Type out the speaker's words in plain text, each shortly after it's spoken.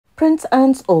Prince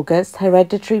Ernst August,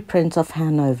 hereditary Prince of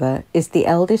Hanover, is the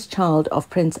eldest child of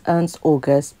Prince Ernst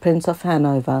August, Prince of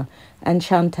Hanover, and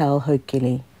Chantal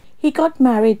Hochuli. He got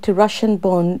married to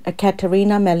Russian-born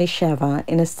Ekaterina Melisheva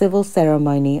in a civil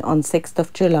ceremony on 6th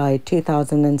of July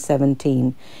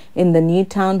 2017 in the New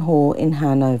Town Hall in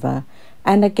Hanover,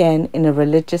 and again in a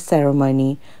religious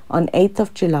ceremony on 8th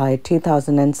of July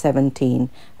 2017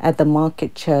 at the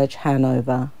Market Church,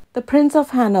 Hanover. The Prince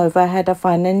of Hanover had a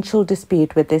financial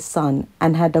dispute with his son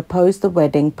and had opposed the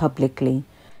wedding publicly.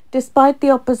 Despite the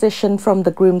opposition from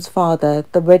the groom's father,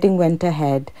 the wedding went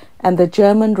ahead, and the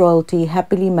German royalty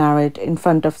happily married in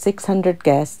front of 600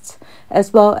 guests,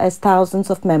 as well as thousands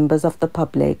of members of the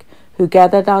public who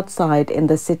gathered outside in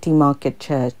the city market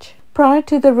church. Prior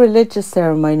to the religious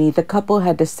ceremony, the couple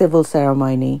had a civil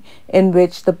ceremony in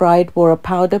which the bride wore a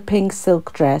powder pink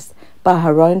silk dress by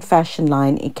her own fashion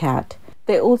line Ekaterina.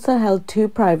 They also held two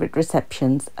private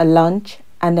receptions, a lunch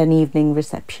and an evening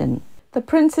reception. The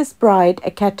prince's bride,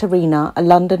 Ekaterina, a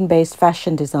London-based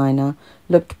fashion designer,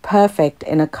 looked perfect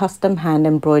in a custom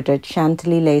hand-embroidered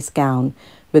Chantilly lace gown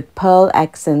with pearl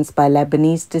accents by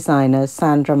Lebanese designer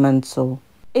Sandra Mansour.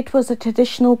 It was a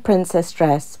traditional princess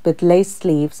dress with lace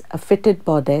sleeves, a fitted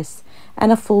bodice,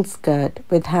 and a full skirt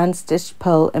with hand-stitched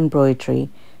pearl embroidery,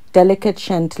 delicate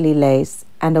Chantilly lace,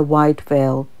 and a wide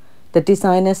veil. The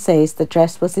designer says the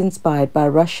dress was inspired by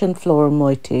Russian floral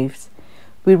motifs.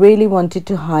 We really wanted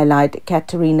to highlight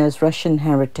Ekaterina's Russian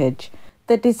heritage.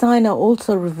 The designer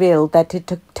also revealed that it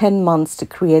took 10 months to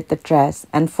create the dress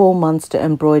and 4 months to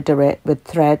embroider it with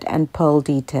thread and pearl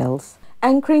details.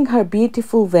 Anchoring her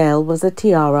beautiful veil was a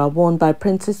tiara worn by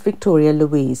Princess Victoria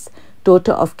Louise,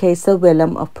 daughter of Kaiser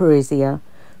Wilhelm of Prussia,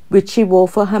 which she wore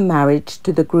for her marriage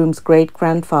to the groom's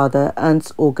great-grandfather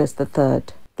Ernst August III.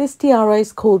 This tiara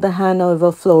is called the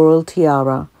Hanover Floral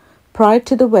Tiara. Prior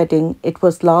to the wedding, it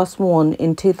was last worn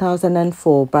in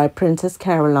 2004 by Princess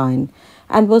Caroline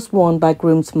and was worn by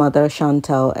groom's mother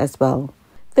Chantal as well.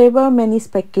 There were many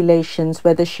speculations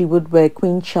whether she would wear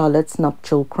Queen Charlotte's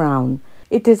nuptial crown.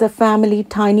 It is a family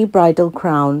tiny bridal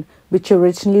crown which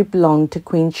originally belonged to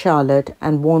Queen Charlotte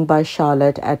and worn by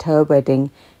Charlotte at her wedding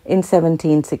in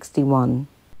 1761.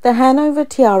 The Hanover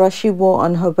tiara she wore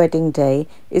on her wedding day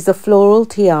is a floral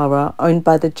tiara owned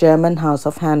by the German House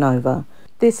of Hanover.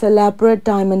 This elaborate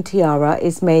diamond tiara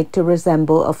is made to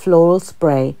resemble a floral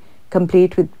spray,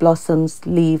 complete with blossoms,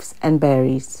 leaves, and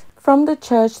berries. From the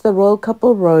church, the royal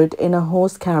couple rode in a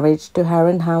horse carriage to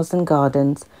Herrenhausen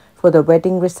Gardens for the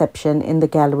wedding reception in the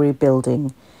gallery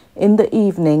building. In the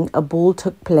evening, a ball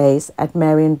took place at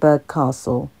Marienburg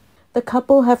Castle. The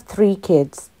couple have 3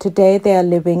 kids. Today they are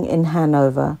living in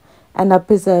Hanover and are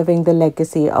preserving the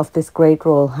legacy of this great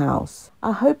royal house.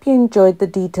 I hope you enjoyed the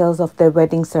details of their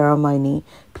wedding ceremony.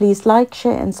 Please like,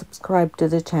 share and subscribe to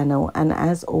the channel, and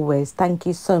as always, thank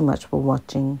you so much for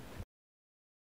watching.